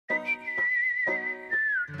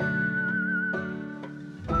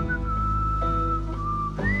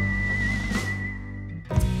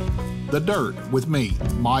The Dirt with me,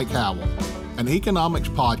 Mike Howell, an economics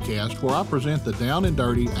podcast where I present the down and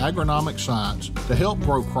dirty agronomic science to help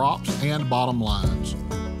grow crops and bottom lines.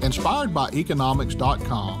 Inspired by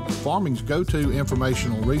eKonomics.com, farming's go-to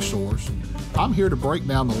informational resource, I'm here to break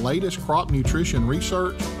down the latest crop nutrition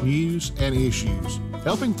research, news, and issues,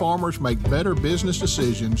 helping farmers make better business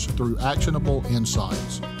decisions through actionable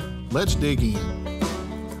insights. Let's dig in.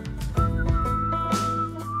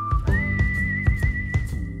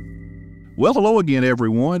 Well, hello again,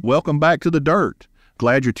 everyone. Welcome back to The Dirt.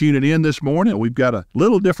 Glad you're tuning in this morning. We've got a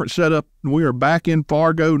little different setup. We are back in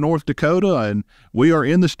Fargo, North Dakota, and we are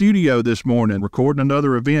in the studio this morning, recording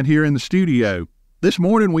another event here in the studio. This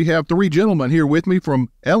morning, we have three gentlemen here with me from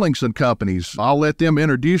Ellingson Companies. I'll let them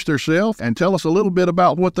introduce themselves and tell us a little bit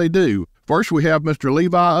about what they do. First, we have Mr.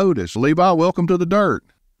 Levi Otis. Levi, welcome to The Dirt.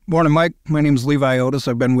 Morning, Mike. My name is Levi Otis.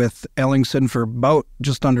 I've been with Ellingson for about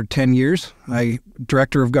just under 10 years. I'm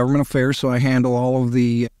Director of Government Affairs, so I handle all of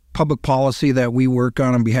the public policy that we work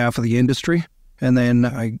on behalf of the industry. And then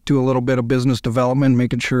I do a little bit of business development,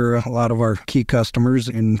 making sure a lot of our key customers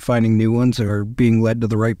and finding new ones are being led to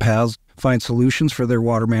the right paths, find solutions for their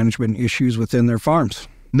water management issues within their farms.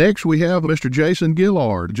 Next, we have Mr. Jason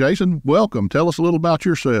Gillard. Jason, welcome. Tell us a little about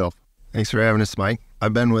yourself. Thanks for having us, Mike.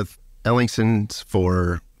 I've been with Ellingson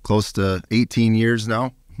for close to 18 years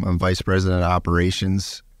now. I'm Vice President of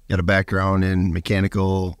Operations. Got a background in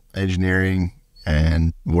mechanical engineering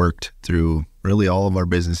and worked through really all of our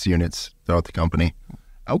business units throughout the company.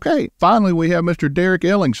 Okay. Finally, we have Mr. Derek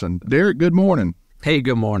Ellingson. Derek, good morning. Hey,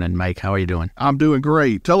 good morning, Mike. How are you doing? I'm doing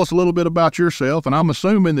great. Tell us a little bit about yourself, and I'm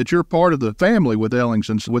assuming that you're part of the family with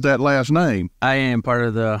Ellingson with that last name. I am part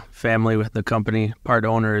of the family with the company, part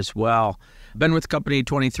owner as well. Been with the company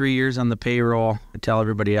 23 years on the payroll. I tell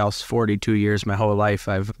everybody else 42 years, my whole life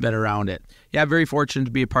I've been around it. Yeah, I'm very fortunate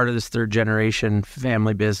to be a part of this third generation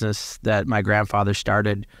family business that my grandfather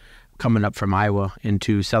started coming up from Iowa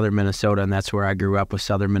into southern Minnesota, and that's where I grew up, with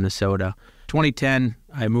southern Minnesota. 2010,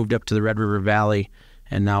 I moved up to the Red River Valley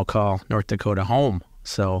and now call North Dakota home.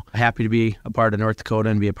 So happy to be a part of North Dakota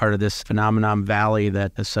and be a part of this phenomenon valley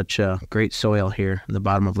that has such a great soil here in the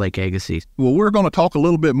bottom of Lake Agassiz. Well, we're going to talk a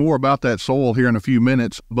little bit more about that soil here in a few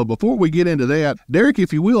minutes. But before we get into that, Derek,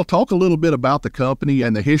 if you will, talk a little bit about the company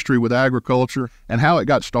and the history with agriculture and how it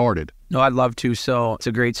got started. No, I'd love to. So it's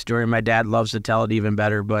a great story. My dad loves to tell it even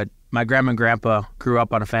better. But my grandma and grandpa grew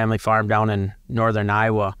up on a family farm down in northern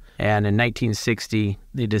Iowa. And in 1960,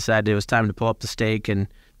 they decided it was time to pull up the stake and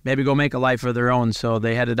maybe go make a life of their own. So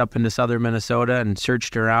they headed up into southern Minnesota and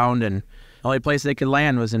searched around, and the only place they could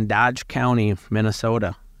land was in Dodge County,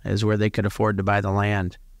 Minnesota, is where they could afford to buy the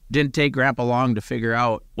land. Didn't take Grandpa long to figure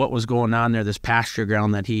out what was going on there, this pasture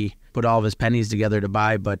ground that he put all of his pennies together to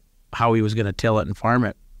buy, but how he was going to till it and farm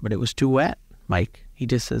it. But it was too wet, Mike. He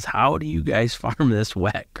just says, how do you guys farm this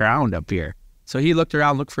wet ground up here? So he looked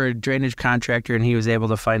around, looked for a drainage contractor, and he was able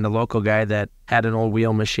to find a local guy that had an old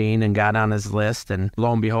wheel machine and got on his list. And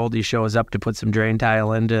lo and behold, he shows up to put some drain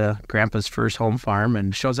tile into Grandpa's first home farm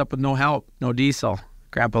and shows up with no help, no diesel.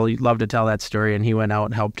 Grandpa loved to tell that story, and he went out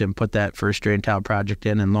and helped him put that first drain tile project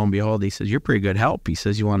in. And lo and behold, he says, you're pretty good help. He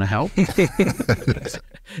says, you want to help?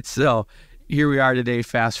 So here we are today,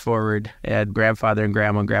 fast forward, and grandfather and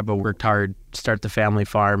grandpa worked hard to start the family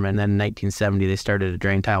farm, and then in 1970 they started a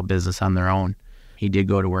drain tile business on their own. He did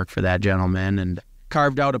go to work for that gentleman and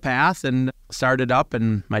carved out a path and started up,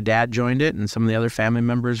 and my dad joined it, and some of the other family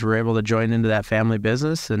members were able to join into that family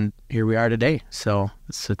business, and here we are today. So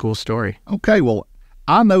it's a cool story. Okay, well,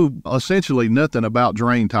 I know essentially nothing about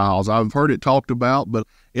drain tiles. I've heard it talked about, but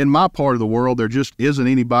in my part of the world, there just isn't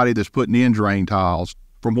anybody that's putting in drain tiles.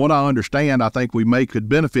 From what I understand, I think we could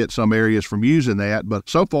benefit some areas from using that, but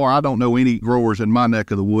so far I don't know any growers in my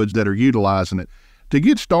neck of the woods that are utilizing it. To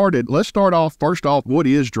get started, let's start off, first off, what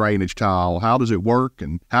is drainage tile? How does it work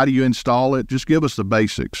and how do you install it? Just give us the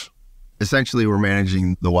basics. Essentially, we're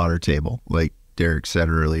managing the water table. Like Derek said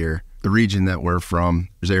earlier, the region that we're from,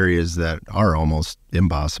 there's areas that are almost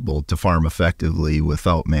impossible to farm effectively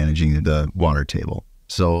without managing the water table.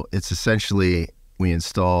 So it's essentially, we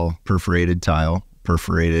install perforated tile,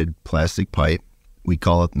 perforated plastic pipe. We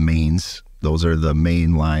call it mains. Those are the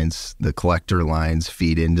main lines. The collector lines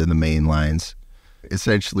feed into the main lines.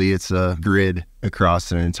 Essentially, it's a grid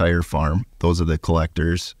across an entire farm. Those are the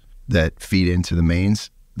collectors that feed into the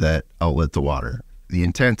mains that outlet the water. The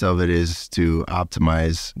intent of it is to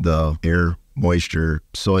optimize the air, moisture,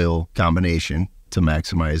 soil combination to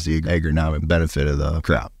maximize the agronomic benefit of the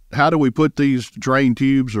crop. How do we put these drain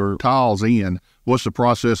tubes or tiles in? What's the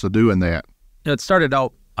process of doing that? It started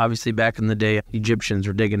out, obviously, back in the day, Egyptians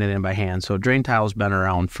were digging it in by hand. So drain tile's been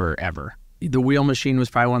around forever. The wheel machine was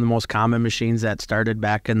probably one of the most common machines that started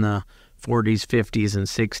back in the 40s, 50s, and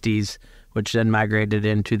 60s, which then migrated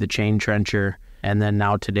into the chain trencher. And then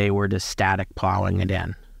now today we're just static plowing it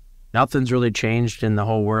in. Nothing's really changed in the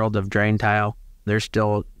whole world of drain tile. There's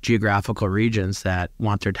still geographical regions that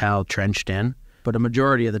want their tile trenched in, but a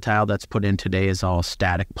majority of the tile that's put in today is all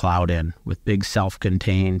static plowed in with big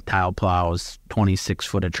self-contained tile plows,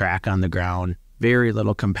 26-foot of track on the ground, very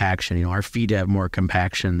little compaction. Our feet have more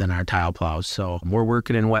compaction than our tile plows. So we're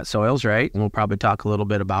working in wet soils, right? And we'll probably talk a little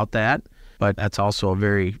bit about that, but that's also a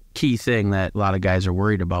very key thing that a lot of guys are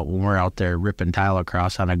worried about when we're out there ripping tile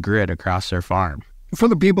across on a grid across their farm. For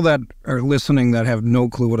the people that are listening that have no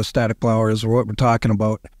clue what a static plower is or what we're talking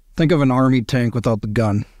about, think of an army tank without the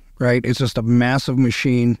gun, right? It's just a massive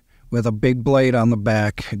machine with a big blade on the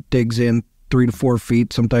back. It digs in 3 to 4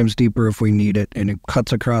 feet, sometimes deeper if we need it, and it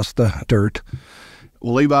cuts across the dirt.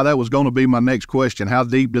 Well, Levi, that was going to be my next question. How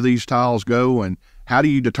deep do these tiles go, and how do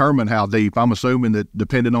you determine how deep? I'm assuming that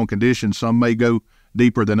depending on conditions, some may go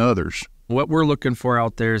deeper than others. What we're looking for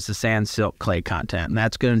out there is the sand, silt, clay content, and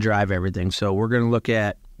that's going to drive everything. So we're going to look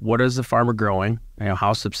at what is the farmer growing,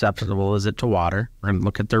 how susceptible is it to water. We're going to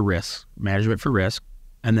look at their risk, management for risk,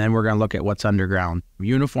 and then we're going to look at what's underground.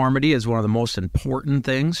 Uniformity is one of the most important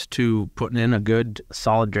things to putting in a good,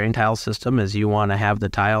 solid drain tile system is you want to have the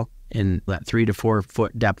tile in that 3 to 4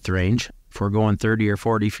 foot depth range. If we're going 30 or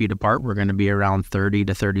 40 feet apart, we're going to be around 30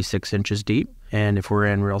 to 36 inches deep. And if we're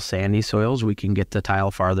in real sandy soils, we can get the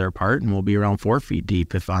tile farther apart and we'll be around 4 feet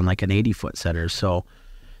deep if on like an 80-foot setter. So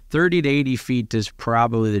 30 to 80 feet is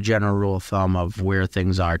probably the general rule of thumb of where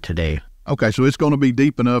things are today. Okay, so it's going to be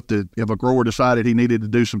deep enough that if a grower decided he needed to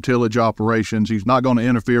do some tillage operations, he's not going to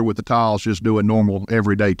interfere with the tiles, just doing normal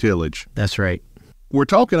everyday tillage. That's right. We're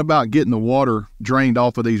talking about getting the water drained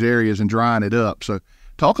off of these areas and drying it up. So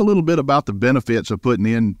talk a little bit about the benefits of putting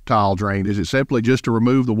in tile drain. Is it simply just to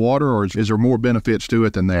remove the water, or is there more benefits to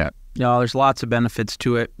it than that? No, there's lots of benefits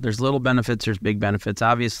to it. There's little benefits, there's big benefits.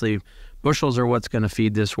 Obviously, bushels are what's going to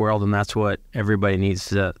feed this world, and that's what everybody needs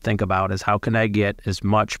to think about is how can I get as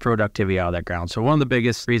much productivity out of that ground. So one of the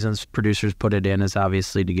biggest reasons producers put it in is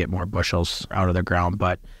obviously to get more bushels out of the ground,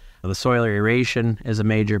 but the soil aeration is a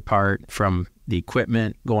major part from the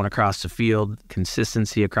equipment going across the field,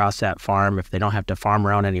 consistency across that farm. If they don't have to farm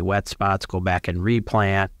around any wet spots, go back and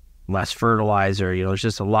replant, less fertilizer. There's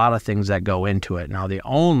just a lot of things that go into it. Now, the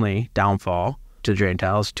only downfall to drain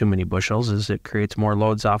tiles, too many bushels, is it creates more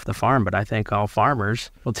loads off the farm. But I think all farmers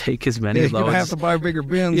will take as many loads. You're going to have to buy bigger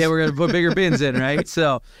bins. Yeah, we're going to put bigger bins in, right?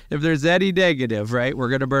 So if there's any negative, right, we're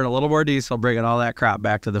going to burn a little more diesel, bringing all that crop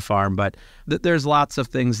back to the farm. But there's lots of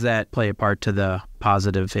things that play a part to the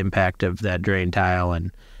positive impact of that drain tile.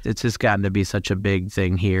 And it's just gotten to be such a big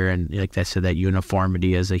thing here. And like I said, that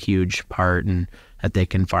uniformity is a huge part, and that they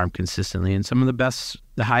can farm consistently. And some of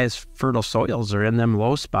the highest fertile soils are in them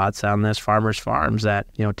low spots on this farmers' farms that,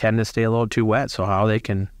 tend to stay a little too wet. So how they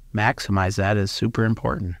can maximize that is super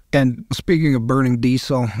important. And speaking of burning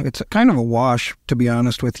diesel, it's kind of a wash, to be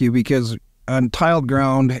honest with you, because on tiled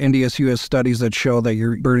ground, NDSU has studies that show that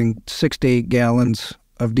you're burning 6 to 8 gallons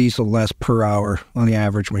of diesel less per hour on the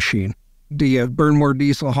average machine. Do you burn more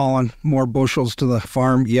diesel hauling more bushels to the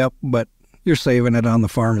farm? Yep, but you're saving it on the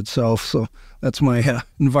farm itself. So that's my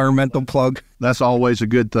environmental plug. That's always a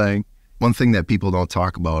good thing. One thing that people don't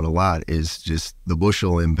talk about a lot is just the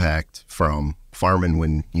bushel impact from farming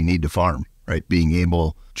when you need to farm, right? Being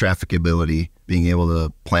able, trafficability, being able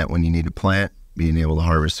to plant when you need to plant, being able to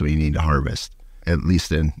harvest when you need to harvest. At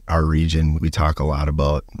least in our region, we talk a lot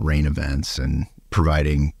about rain events and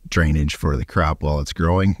providing drainage for the crop while it's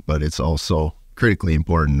growing, but it's also critically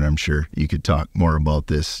important. And I'm sure you could talk more about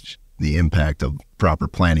this, the impact of proper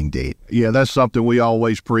planting date. Yeah, that's something we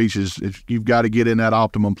always preach is you've got to get in that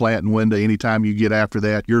optimum planting window. Anytime you get after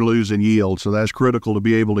that, you're losing yield. So that's critical to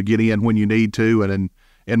be able to get in when you need to. And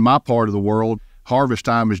in my part of the world, harvest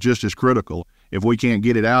time is just as critical. If we can't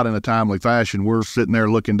get it out in a timely fashion, we're sitting there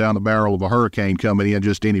looking down the barrel of a hurricane coming in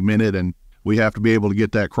just any minute, and we have to be able to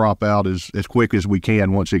get that crop out as quick as we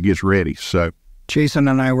can once it gets ready. So Jason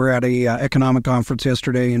and I were at a economic conference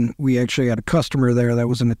yesterday, and we actually had a customer there that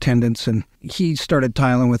was in attendance, and he started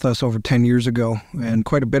tiling with us over 10 years ago, and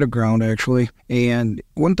quite a bit of ground, actually. And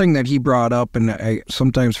one thing that he brought up, and I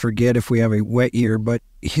sometimes forget if we have a wet year, but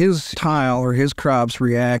his tile or his crops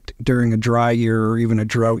react during a dry year or even a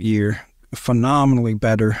drought year phenomenally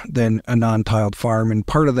better than a non-tiled farm. And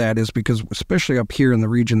part of that is because, especially up here in the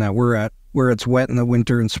region that we're at, where it's wet in the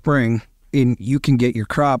winter and spring, and you can get your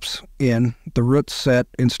crops in, the roots set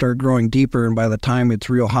and start growing deeper, and by the time it's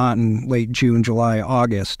real hot in late June, July,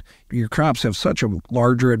 August, your crops have such a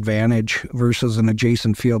larger advantage versus an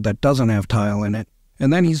adjacent field that doesn't have tile in it.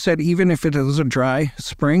 And then he said even if it is a dry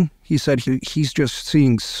spring, he said he's just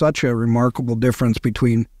seeing such a remarkable difference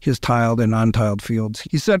between his tiled and untiled fields.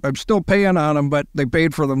 He said, I'm still paying on them, but they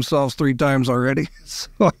paid for themselves 3 times already.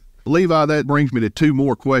 So, Levi, that brings me to 2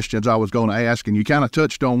 more questions I was going to ask, and you kind of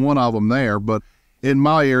touched on one of them there. But in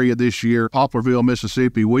my area this year, Poplarville,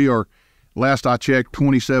 Mississippi, we are, last I checked,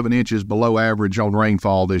 27 inches below average on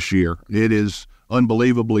rainfall this year. It is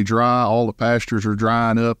unbelievably dry. All the pastures are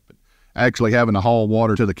drying up. Actually having to haul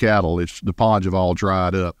water to the cattle. The ponds have all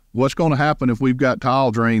dried up. What's going to happen if we've got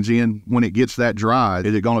tile drains in when it gets that dry?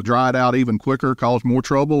 Is it going to dry it out even quicker, cause more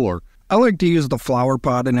trouble, or? I like to use the flower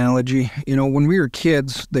pot analogy. You know, when we were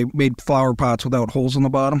kids, they made flower pots without holes in the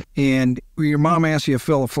bottom. And when your mom asks you to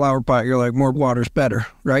fill a flower pot, you're like, more water's better,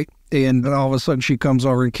 right? And then all of a sudden she comes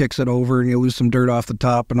over and kicks it over and you lose some dirt off the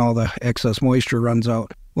top and all the excess moisture runs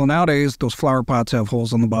out. Well, nowadays, those flower pots have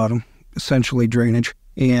holes on the bottom, essentially drainage.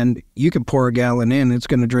 And you can pour a gallon in, it's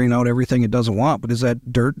going to drain out everything it doesn't want. But is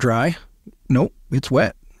that dirt dry? Nope, it's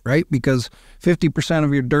wet, right? Because 50%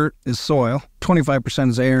 of your dirt is soil, 25%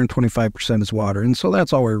 is air, and 25% is water. And so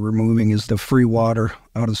that's all we're removing is the free water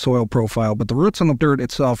out of the soil profile. But the roots in the dirt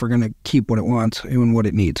itself are going to keep what it wants and what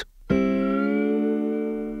it needs.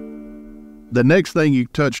 The next thing you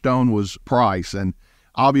touched on was price. And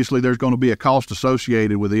obviously there's going to be a cost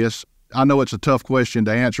associated with this. I know it's a tough question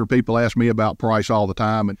to answer. People ask me about price all the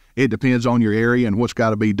time, and it depends on your area and what's got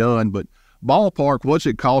to be done. But ballpark, what's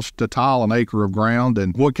it cost to tile an acre of ground,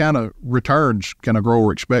 and what kind of returns can a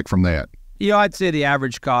grower expect from that? I'd say the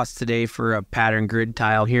average cost today for a pattern grid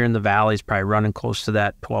tile here in the valley is probably running close to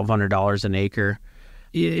that $1,200 an acre.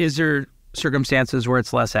 Is there circumstances where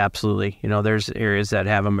it's less? Absolutely. There's areas that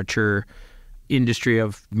have a mature industry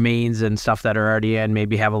of mains and stuff that are already in,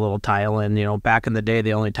 maybe have a little tile in. Back in the day,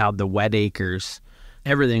 they only tiled the wet acres.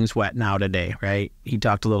 Everything's wet now today, right? He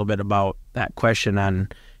talked a little bit about that question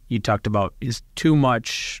you talked about, is too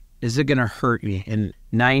much, is it going to hurt me? And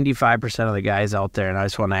 95% of the guys out there, and I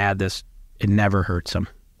just want to add this, it never hurts them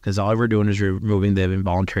because all we're doing is removing the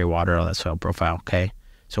involuntary water out of that soil profile, okay?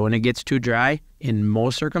 So when it gets too dry, in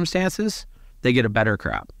most circumstances, they get a better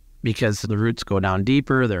crop because the roots go down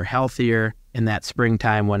deeper, they're healthier in that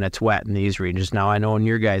springtime when it's wet in these regions. Now, I know in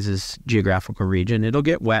your guys' geographical region, it'll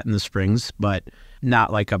get wet in the springs, but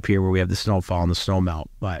not like up here where we have the snowfall and the snow melt.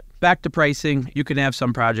 But back to pricing, you can have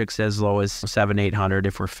some projects as low as $700-800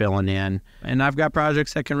 if we're filling in. And I've got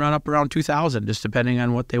projects that can run up around $2,000, just depending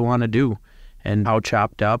on what they want to do and how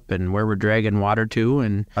chopped up and where we're dragging water to.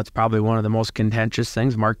 And that's probably one of the most contentious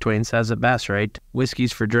things. Mark Twain says it best, right?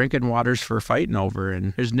 Whiskey's for drinking, water's for fighting over.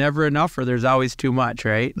 And there's never enough or there's always too much,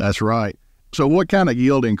 right? That's right. So what kind of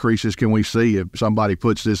yield increases can we see if somebody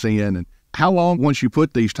puts this in? And how long, once you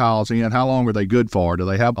put these tiles in, how long are they good for? Do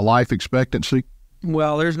they have a life expectancy?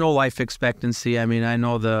 Well, there's no life expectancy. I mean, I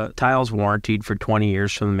know the tile's warranted for 20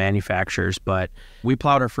 years from the manufacturers, but we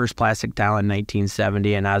plowed our first plastic tile in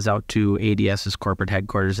 1970, and I was out to ADS's corporate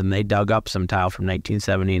headquarters, and they dug up some tile from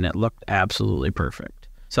 1970, and it looked absolutely perfect.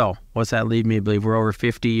 So what's that lead me to believe? We're over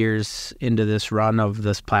 50 years into this run of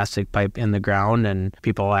this plastic pipe in the ground, and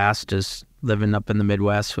people ask, does living up in the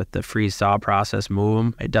Midwest with the freeze-thaw process move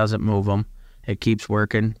them? It doesn't move them. It keeps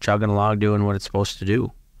working, chugging along, doing what it's supposed to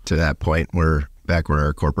do. To that point, we're back where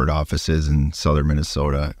our corporate office is in southern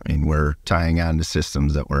Minnesota. I mean, we're tying on to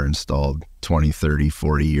systems that were installed 20, 30,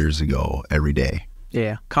 40 years ago every day.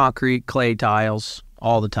 Yeah, concrete, clay tiles,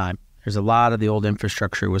 all the time. There's a lot of the old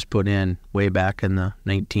infrastructure was put in way back in the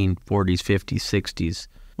 1940s, 50s, 60s,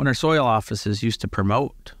 when our soil offices used to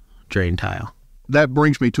promote drain tile. That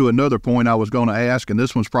brings me to another point I was going to ask, and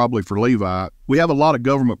this one's probably for Levi. We have a lot of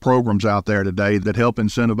government programs out there today that help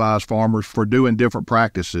incentivize farmers for doing different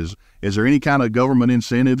practices. Is there any kind of government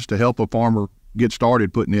incentives to help a farmer get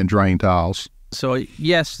started putting in drain tiles? So,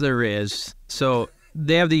 yes, there is. So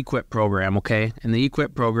they have the eQuip program, okay? And the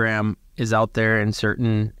eQuip program is out there in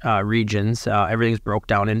certain regions. Everything's broke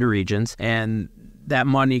down into regions, and that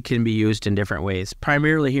money can be used in different ways.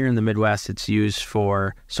 Primarily here in the Midwest, it's used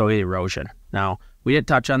for soil erosion. Now, we didn't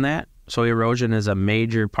touch on that. Soil erosion is a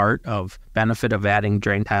major part of benefit of adding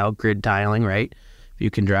drain tile, grid tiling, right? If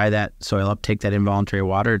you can dry that soil up, take that involuntary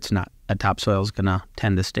water, it's not, a topsoil is going to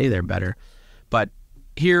tend to stay there better. But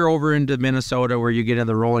here over into Minnesota where you get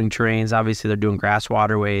into the rolling terrains, obviously they're doing grass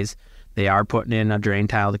waterways. They are putting in a drain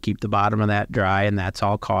tile to keep the bottom of that dry, and that's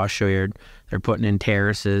all cost shared. They're putting in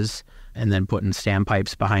terraces and then putting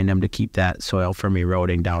standpipes behind them to keep that soil from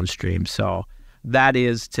eroding downstream. So that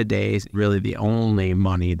is today really the only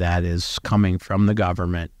money that is coming from the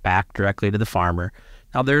government back directly to the farmer.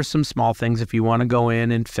 Now, there's some small things. If you want to go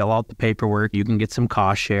in and fill out the paperwork, you can get some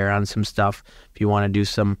cost share on some stuff. If you want to do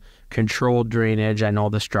some controlled drainage, I know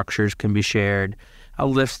the structures can be shared. A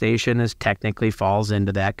lift station technically falls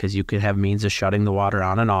into that because you could have means of shutting the water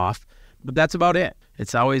on and off. But that's about it.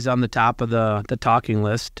 It's always on the top of the talking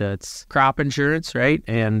list. It's crop insurance, right?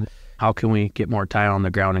 And how can we get more tile on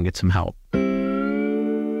the ground and get some help?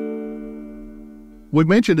 We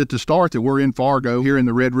mentioned at the start that we're in Fargo here in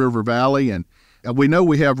the Red River Valley, and we know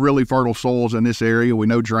we have really fertile soils in this area. We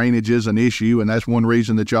know drainage is an issue, and that's one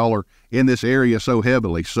reason that y'all are in this area so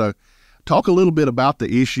heavily. So talk a little bit about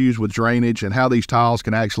the issues with drainage and how these tiles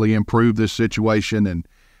can actually improve this situation and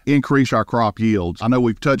increase our crop yields. I know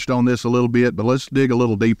we've touched on this a little bit, but let's dig a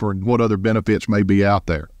little deeper and what other benefits may be out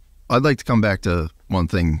there. I'd like to come back to one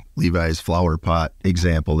thing, Levi's flower pot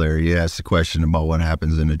example there. You asked the question about what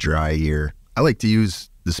happens in a dry year. I like to use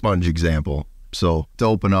the sponge example. So to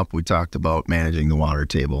open up, we talked about managing the water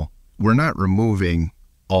table. We're not removing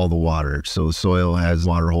all the water, so the soil has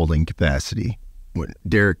water holding capacity. What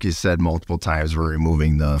Derek has said multiple times, we're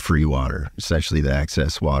removing the free water, essentially the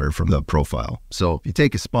excess water from the profile. So if you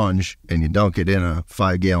take a sponge and you dunk it in a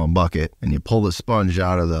 5-gallon bucket and you pull the sponge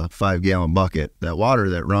out of the 5-gallon bucket, that water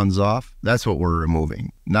that runs off, that's what we're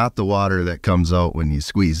removing, not the water that comes out when you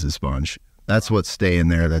squeeze the sponge. That's what's staying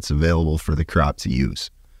there, that's available for the crop to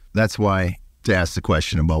use. That's why, to ask the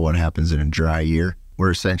question about what happens in a dry year,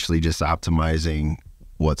 we're essentially just optimizing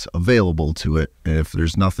what's available to it. And if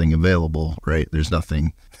there's nothing available, right, there's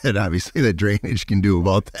nothing that obviously the drainage can do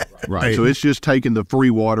about that. Right. So it's just taking the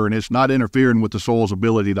free water and it's not interfering with the soil's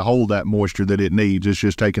ability to hold that moisture that it needs. It's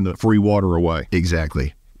just taking the free water away.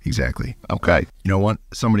 Exactly. Okay. You know what?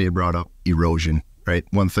 Somebody had brought up erosion, right?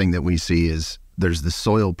 One thing that we see is there's the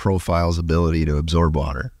soil profile's ability to absorb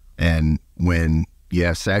water. And when you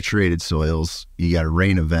have saturated soils, you got a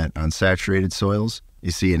rain event on saturated soils, you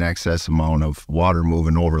see an excess amount of water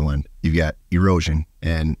moving overland. You've got erosion.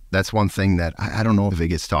 And that's one thing that I don't know if it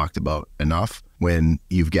gets talked about enough. When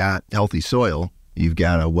you've got healthy soil, you've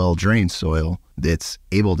got a well-drained soil that's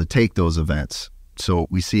able to take those events. So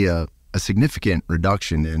we see a significant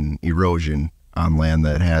reduction in erosion on land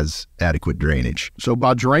that has adequate drainage. So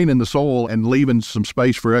by draining the soil and leaving some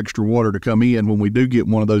space for extra water to come in, when we do get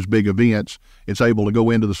one of those big events, it's able to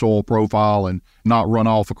go into the soil profile and not run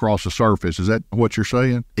off across the surface. Is that what you're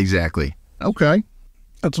saying? Exactly. Okay.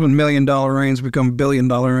 That's when $1 million rains become $1 billion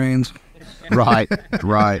rains. Right.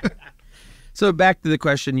 So back to the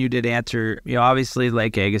question you did answer, obviously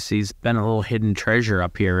Lake Agassiz's been a little hidden treasure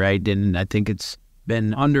up here, right? And I think it's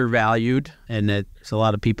been undervalued, and there's a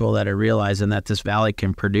lot of people that are realizing that this valley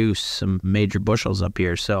can produce some major bushels up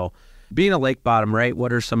here. So being a lake bottom, right,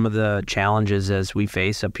 what are some of the challenges as we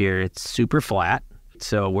face up here? It's super flat.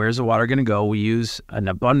 So where's the water going to go? We use an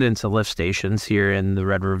abundance of lift stations here in the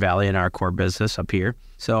Red River Valley in our core business up here.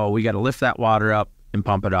 So we got to lift that water up and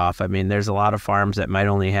pump it off. I mean, there's a lot of farms that might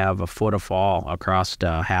only have a foot of fall across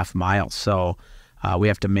half mile. So we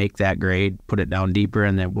have to make that grade, put it down deeper,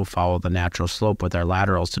 and then we'll follow the natural slope with our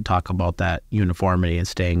laterals to talk about that uniformity and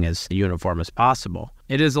staying as uniform as possible.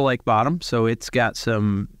 It is a lake bottom, so it's got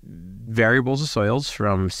some variables of soils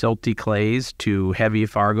from silty clays to heavy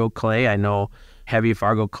Fargo clay. I know heavy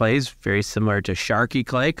Fargo clay is very similar to Sharkey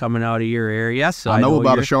clay coming out of your area. So I know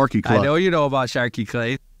about a Sharkey clay. I know you know about Sharkey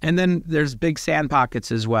clay. And then there's big sand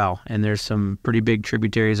pockets as well, and there's some pretty big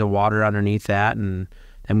tributaries of water underneath that, and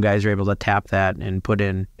them guys are able to tap that and put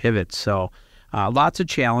in pivots. So lots of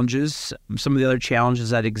challenges. Some of the other challenges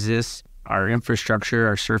that exist are infrastructure,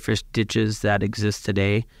 our surface ditches that exist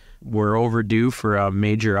today. We're overdue for a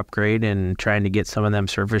major upgrade and trying to get some of them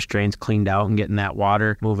surface drains cleaned out and getting that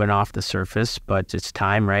water moving off the surface. But it's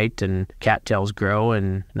time, right? And cattails grow,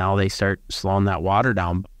 and now they start slowing that water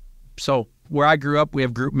down. So where I grew up, we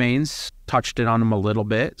have group mains, touched it on them a little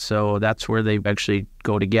bit. So that's where they actually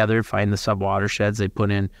go together, find the sub-watersheds. They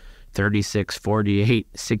put in 36,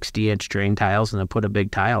 48, 60-inch drain tiles, and then put a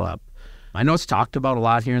big tile up. I know it's talked about a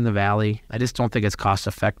lot here in the valley. I just don't think it's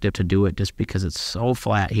cost-effective to do it just because it's so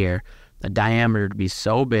flat here. The diameter to be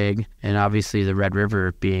so big, and obviously the Red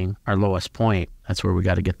River being our lowest point, that's where we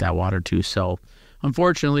got to get that water to. So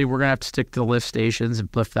unfortunately, we're going to have to stick to the lift stations and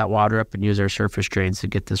lift that water up and use our surface drains to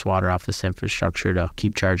get this water off this infrastructure to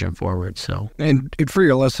keep charging forward. So, and for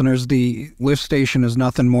your listeners, the lift station is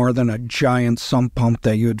nothing more than a giant sump pump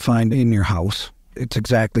that you would find in your house. It's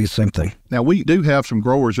exactly the same thing. Now, we do have some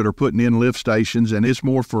growers that are putting in lift stations, and it's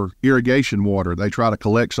more for irrigation water. They try to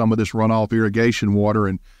collect some of this runoff irrigation water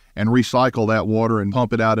and recycle that water and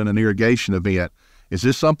pump it out in an irrigation event. Is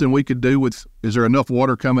this something we could do is there enough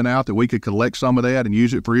water coming out that we could collect some of that and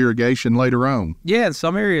use it for irrigation later on? Yeah, in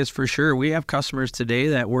some areas for sure. We have customers today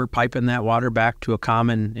that we're piping that water back to a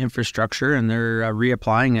common infrastructure, and they're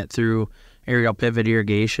reapplying it through aerial pivot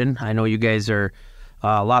irrigation. I know you guys are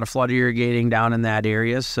a lot of flood irrigating down in that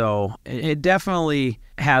area, so it definitely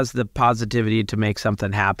has the positivity to make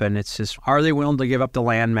something happen. It's just, are they willing to give up the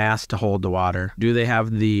land mass to hold the water? Do they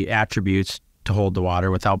have the attributes to hold the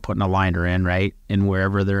water without putting a liner in, right? And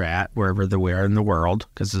wherever they're at, wherever they are in the world,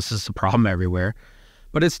 because this is a problem everywhere.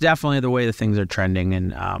 But it's definitely the way that things are trending.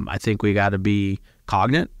 And I think we got to be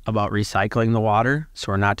cognizant about recycling the water,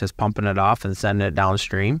 so we're not just pumping it off and sending it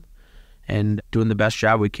downstream, and doing the best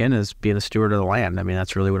job we can as being a steward of the land. I mean,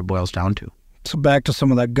 that's really what it boils down to. So back to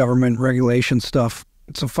some of that government regulation stuff.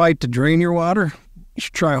 It's a fight to drain your water. You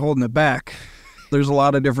should try holding it back. There's a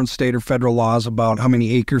lot of different state or federal laws about how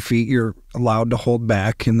many acre feet you're allowed to hold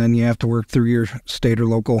back, and then you have to work through your state or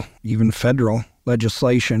local, even federal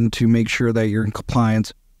legislation to make sure that you're in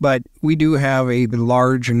compliance. But we do have a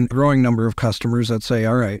large and growing number of customers that say,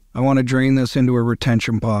 all right, I want to drain this into a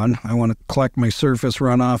retention pond. I want to collect my surface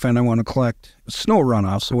runoff, and I want to collect snow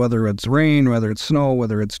runoff. So whether it's rain, whether it's snow,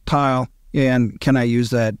 whether it's tile, and can I use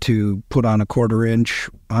that to put on a 1/4 inch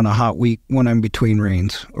on a hot week when I'm between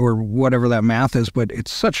rains, or whatever that math is? But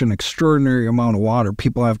it's such an extraordinary amount of water.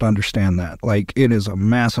 People have to understand that. Like, it is a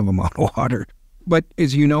massive amount of water. But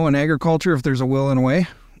as you know, in agriculture, if there's a will and a way,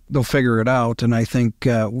 they'll figure it out. And I think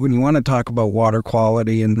when you want to talk about water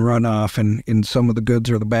quality and runoff and in some of the goods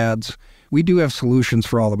or the bads, we do have solutions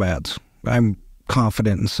for all the bads. I'm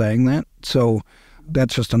confident in saying that. So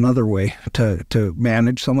that's just another way to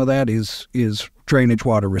manage some of that is drainage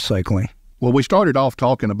water recycling. Well, we started off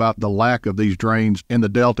talking about the lack of these drains in the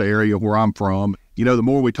Delta area where I'm from. You know, the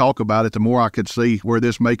more we talk about it, the more I could see where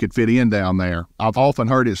this may could fit in down there. I've often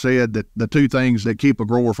heard it said that the two things that keep a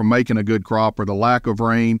grower from making a good crop are the lack of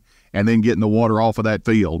rain and then getting the water off of that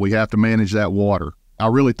field. We have to manage that water. I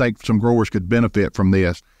really think some growers could benefit from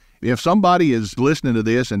this. If somebody is listening to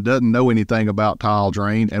this and doesn't know anything about tile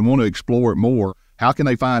drain and want to explore it more, how can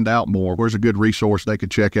they find out more? Where's a good resource they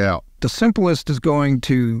could check out? The simplest is going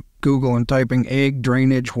to Google and typing Ag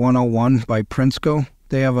Drainage 101 by Prinsco.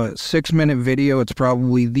 They have a 6-minute video. It's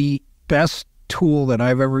probably the best tool that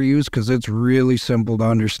I've ever used because it's really simple to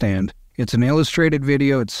understand. It's an illustrated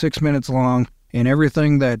video. It's 6 minutes long, and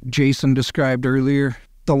everything that Jason described earlier,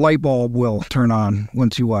 the light bulb will turn on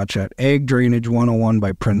once you watch that. Ag Drainage 101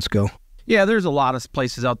 by Prinsco. Yeah, there's a lot of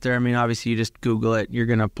places out there. I mean, obviously, you just Google it. You're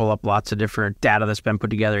going to pull up lots of different data that's been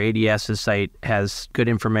put together. ADS's site has good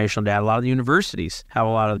informational data. A lot of the universities have a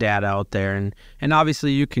lot of data out there. And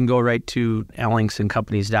obviously, you can go right to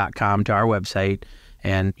EllingsonCompanies.com to our website,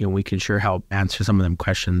 and we can sure help answer some of them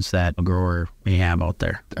questions that a grower may have out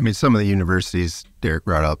there. I mean, some of the universities Derek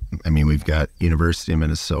brought up, I mean, we've got University of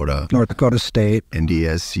Minnesota, North Dakota State,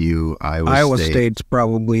 NDSU, Iowa State's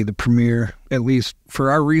probably the premier, at least for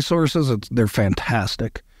our resources. They're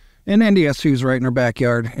fantastic. And NDSU's right in our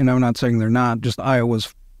backyard, and I'm not saying they're not, just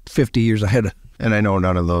Iowa's 50 years ahead. And I know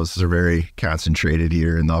none of those are very concentrated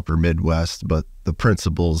here in the upper Midwest, but the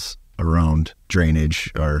principles around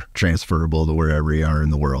drainage are transferable to wherever you are in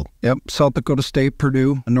the world. Yep. South Dakota State,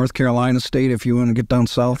 Purdue, North Carolina State if you want to get down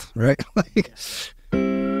south, right?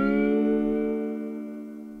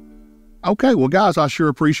 Okay, well, guys, I sure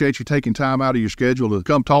appreciate you taking time out of your schedule to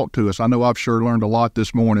come talk to us. I know I've sure learned a lot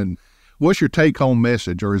this morning. What's your take-home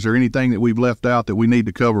message, or is there anything that we've left out that we need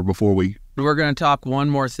to cover before we... We're going to talk one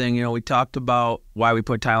more thing. We talked about why we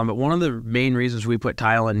put tile in, but one of the main reasons we put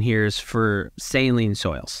tile in here is for saline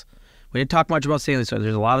soils. We didn't talk much about saline soils.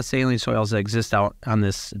 There's a lot of saline soils that exist out on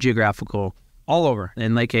this geographical all over,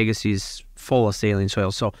 and Lake Agassiz's full of saline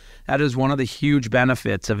soils. So that is one of the huge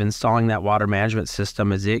benefits of installing that water management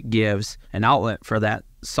system is it gives an outlet for that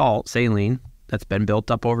salt, saline, that's been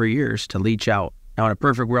built up over years to leach out. Now, in a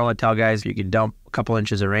perfect world, I tell guys you can dump a couple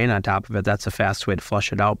inches of rain on top of it. That's a fast way to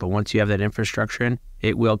flush it out. But once you have that infrastructure in,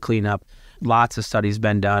 it will clean up. Lots of studies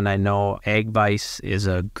been done. I know AgVice is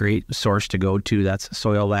a great source to go to. That's a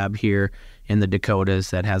soil lab here in the Dakotas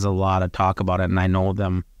that has a lot of talk about it. And I know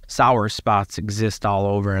them sour spots exist all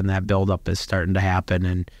over, and that buildup is starting to happen.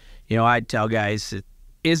 And, I tell guys,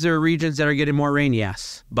 is there regions that are getting more rain?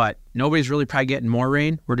 Yes. But nobody's really probably getting more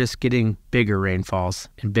rain. We're just getting bigger rainfalls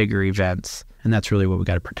and bigger events. And that's really what we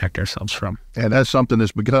got to protect ourselves from. And that's something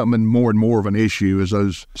that's becoming more and more of an issue is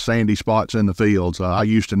those sandy spots in the fields. I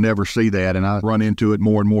used to never see that, and I run into it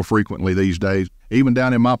more and more frequently these days, even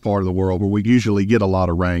down in my part of the world where we usually get a lot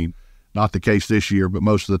of rain. Not the case this year, but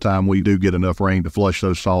most of the time we do get enough rain to flush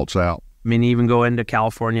those salts out. I mean, even go into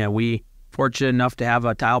California, we fortunate enough to have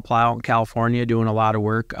a tile plow out in California doing a lot of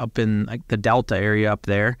work up in like the Delta area up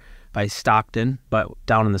there by Stockton, but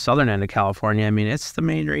down in the southern end of California, I mean, it's the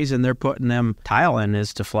main reason they're putting them tile in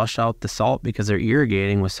is to flush out the salt because they're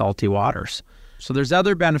irrigating with salty waters. So there's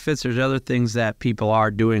other benefits, there's other things that people are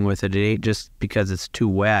doing with it. It ain't just because it's too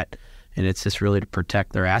wet, and it's just really to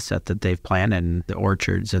protect their asset that they've planted and the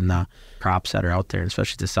orchards and the crops that are out there,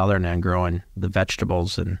 especially the southern end growing the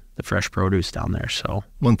vegetables and the fresh produce down there. So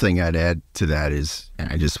one thing I'd add to that is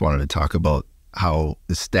I just wanted to talk about how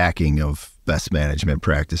the stacking of best management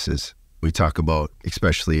practices. We talk about,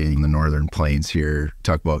 especially in the northern plains here,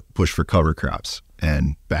 talk about push for cover crops.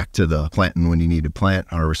 And back to the planting when you need to plant,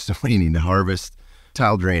 harvesting when you need to harvest.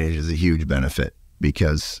 Tile drainage is a huge benefit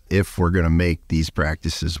because if we're going to make these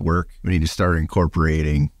practices work, we need to start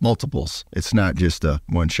incorporating multiples. It's not just a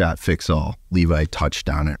one-shot fix-all. Levi touched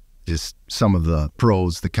on it. Just some of the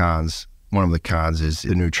pros, the cons. One of the cons is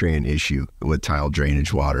the nutrient issue with tile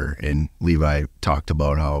drainage water. And Levi talked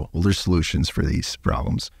about how, well, there's solutions for these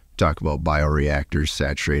problems. Talk about bioreactors,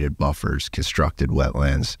 saturated buffers, constructed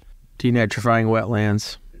wetlands. Denitrifying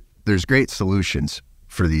wetlands. There's great solutions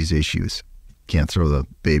for these issues. Can't throw the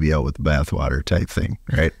baby out with the bathwater type thing,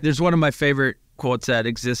 right? There's one of my favorite quotes that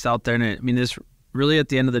exists out there. And I mean, this really, at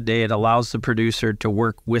the end of the day, it allows the producer to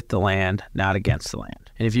work with the land, not against the land.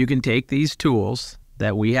 And if you can take these tools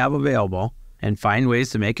that we have available and find ways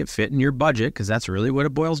to make it fit in your budget, because that's really what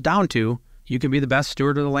it boils down to, you can be the best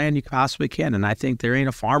steward of the land you possibly can. And I think there ain't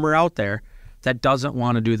a farmer out there that doesn't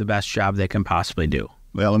want to do the best job they can possibly do.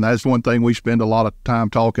 Well, and that's one thing we spend a lot of time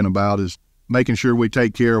talking about is making sure we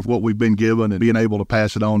take care of what we've been given and being able to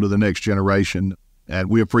pass it on to the next generation. And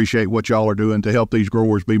we appreciate what y'all are doing to help these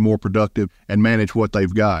growers be more productive and manage what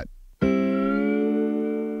they've got.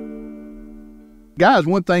 Guys,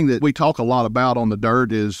 one thing that we talk a lot about on the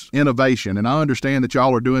dirt is innovation, and I understand that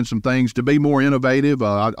y'all are doing some things to be more innovative.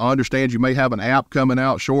 I understand you may have an app coming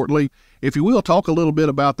out shortly. If you will, talk a little bit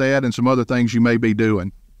about that and some other things you may be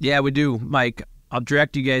doing. Yeah, we do, Mike. I'll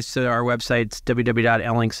direct you guys to our website. It's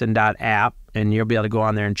www.ellingson.app, and you'll be able to go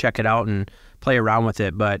on there and check it out and play around with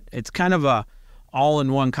it. But it's kind of a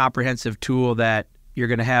all-in-one comprehensive tool that you're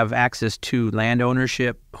going to have access to land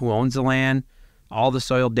ownership, who owns the land, all the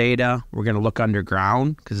soil data. We're going to look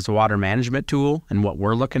underground because it's a water management tool and what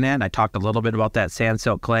we're looking at. I talked a little bit about that sand,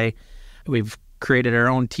 silt, clay. We've created our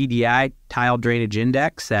own TDI, tile drainage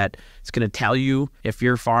index, that it's going to tell you if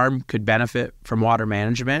your farm could benefit from water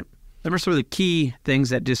management. Those are sort of the key things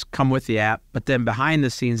that just come with the app. But then behind the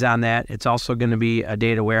scenes on that, it's also going to be a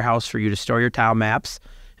data warehouse for you to store your tile maps,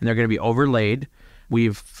 and they're going to be overlaid.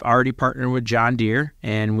 We've already partnered with John Deere,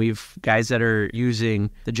 and we've guys that are using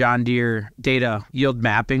the John Deere data yield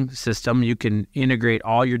mapping system. You can integrate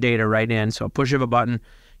all your data right in. So a push of a button,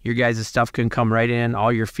 your guys' stuff can come right in,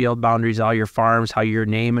 all your field boundaries, all your farms, how you're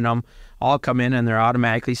naming them, all come in and they're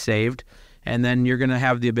automatically saved. And then you're going to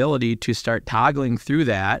have the ability to start toggling through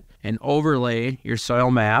that and overlay your soil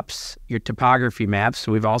maps, your topography maps.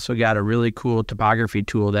 So we've also got a really cool topography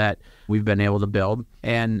tool that we've been able to build,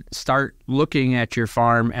 and start looking at your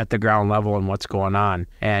farm at the ground level and what's going on.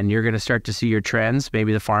 And you're going to start to see your trends,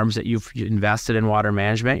 maybe the farms that you've invested in water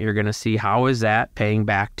management. You're going to see how is that paying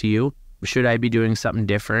back to you. Should I be doing something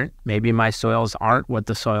different? Maybe my soils aren't what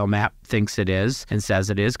the soil map thinks it is and says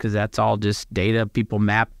it is, because that's all just data people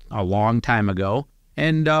mapped a long time ago.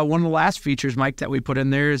 And one of the last features, Mike, that we put in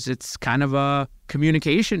there is it's kind of a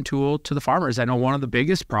communication tool to the farmers. I know one of the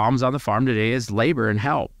biggest problems on the farm today is labor and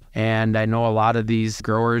help. And I know a lot of these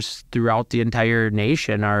growers throughout the entire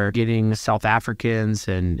nation are getting South Africans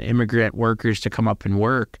and immigrant workers to come up and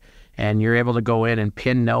work. And you're able to go in and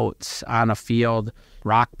pin notes on a field,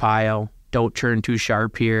 rock pile, don't turn too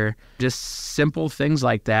sharp here, just simple things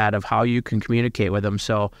like that of how you can communicate with them.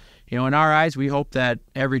 So, you know, in our eyes, we hope that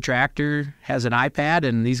every tractor has an iPad,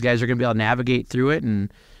 and these guys are going to be able to navigate through it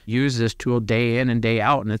and use this tool day in and day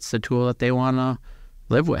out. And it's the tool that they want to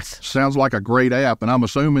live with. Sounds like a great app, and I'm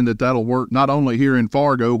assuming that that'll work not only here in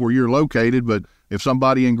Fargo where you're located, but if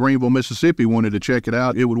somebody in Greenville, Mississippi wanted to check it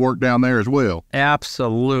out, it would work down there as well.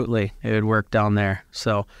 Absolutely. It would work down there.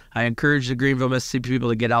 So I encourage the Greenville, Mississippi people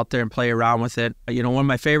to get out there and play around with it. You know, one of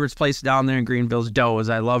my favorite places down there in Greenville is Doe's.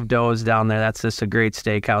 I love Doe's down there. That's just a great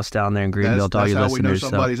steakhouse down there in Greenville. That's all how you we know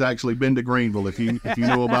somebody's actually been to Greenville, if you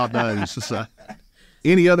know about Doe's. So,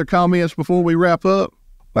 any other comments before we wrap up?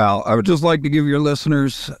 Well, I would just like to give your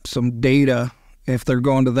listeners some data if they're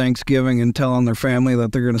going to Thanksgiving and telling their family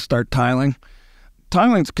that they're going to start tiling.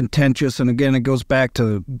 Tiling's contentious, and again, it goes back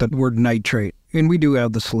to the word nitrate. And we do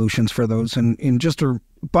have the solutions for those. And just to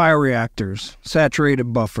Bioreactors,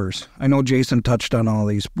 saturated buffers. I know Jason touched on all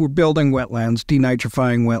these. We're building wetlands,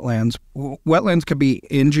 denitrifying wetlands. Wetlands can be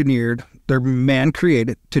engineered. They're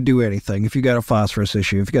man-created to do anything. If you got a phosphorus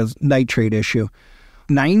issue, if you got a nitrate issue,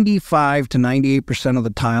 95 to 98% of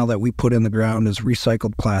the tile that we put in the ground is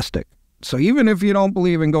recycled plastic. So even if you don't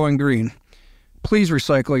believe in going green, please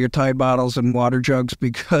recycle your Tide bottles and water jugs,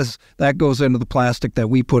 because that goes into the plastic that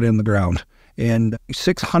we put in the ground. And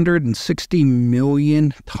 660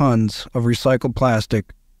 million tons of recycled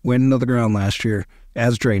plastic went into the ground last year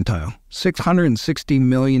as drain tile. 660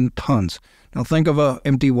 million tons. Now think of an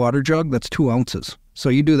empty water jug, that's 2 ounces. So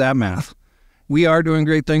you do that math. We are doing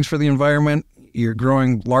great things for the environment. You're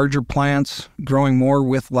growing larger plants, growing more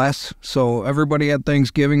with less. So everybody at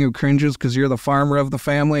Thanksgiving who cringes because you're the farmer of the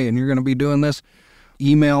family and you're going to be doing this,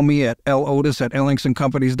 email me at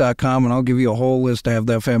lotis@ellingsoncompanies.com and I'll give you a whole list to have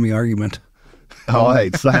that family argument. All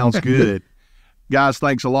right, sounds good. Guys,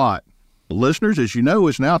 thanks a lot. Listeners, as you know,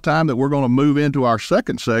 it's now time that we're going to move into our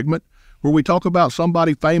second segment where we talk about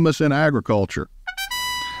somebody famous in agriculture.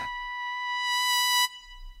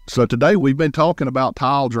 So today we've been talking about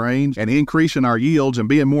tile drains and increasing our yields and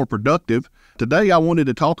being more productive. Today I wanted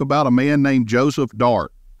to talk about a man named Joseph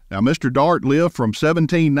Dart. Now, Mr. Dart lived from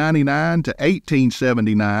 1799 to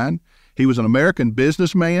 1879. He was an American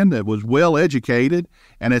businessman that was well educated,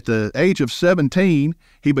 and at the age of 17,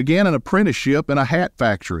 he began an apprenticeship in a hat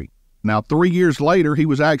factory. Now, 3 years later, he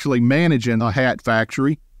was actually managing a hat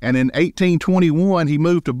factory, and in 1821, he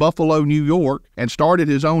moved to Buffalo, New York, and started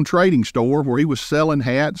his own trading store where he was selling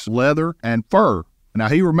hats, leather, and fur. Now,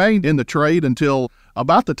 he remained in the trade until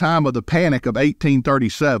about the time of the Panic of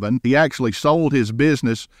 1837. He actually sold his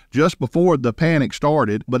business just before the panic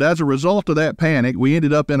started, but as a result of that panic, we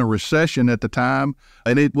ended up in a recession at the time,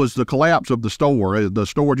 and it was the collapse of the store. The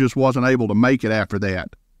store just wasn't able to make it after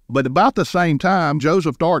that. But about the same time,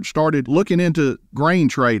 Joseph Dart started looking into grain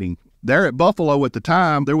trading. There at Buffalo at the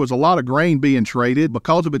time, there was a lot of grain being traded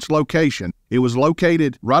because of its location. It was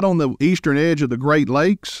located right on the eastern edge of the Great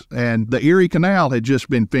Lakes, and the Erie Canal had just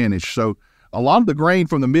been finished. So a lot of the grain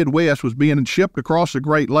from the Midwest was being shipped across the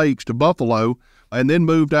Great Lakes to Buffalo and then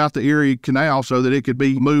moved out the Erie Canal so that it could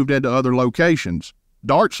be moved into other locations.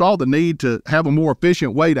 Dart saw the need to have a more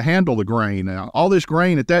efficient way to handle the grain. Now, all this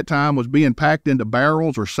grain at that time was being packed into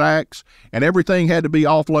barrels or sacks, and everything had to be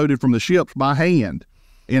offloaded from the ships by hand.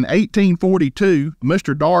 In 1842,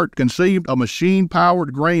 Mr. Dart conceived a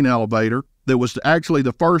machine-powered grain elevator that was actually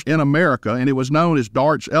the first in America, and it was known as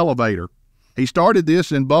Dart's Elevator. He started this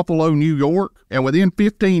in Buffalo, New York, and within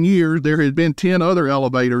 15 years, there had been 10 other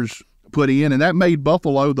elevators put in, and that made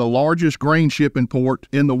Buffalo the largest grain shipping port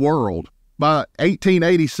in the world. By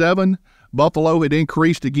 1887, Buffalo had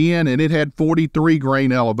increased again, and it had 43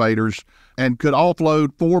 grain elevators and could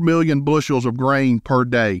offload 4 million bushels of grain per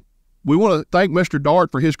day. We want to thank Mr.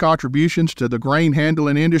 Dart for his contributions to the grain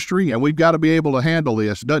handling industry, and we've got to be able to handle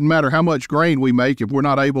this. It doesn't matter how much grain we make. If we're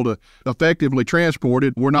not able to effectively transport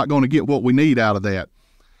it, we're not going to get what we need out of that.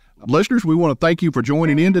 Listeners, we want to thank you for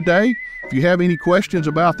joining in today. If you have any questions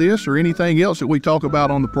about this or anything else that we talk about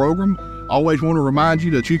on the program, I always want to remind you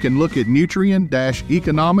that you can look at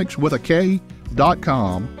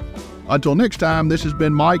Nutrien-eKonomics.com. Until next time, this has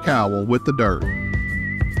been Mike Howell with The Dirt.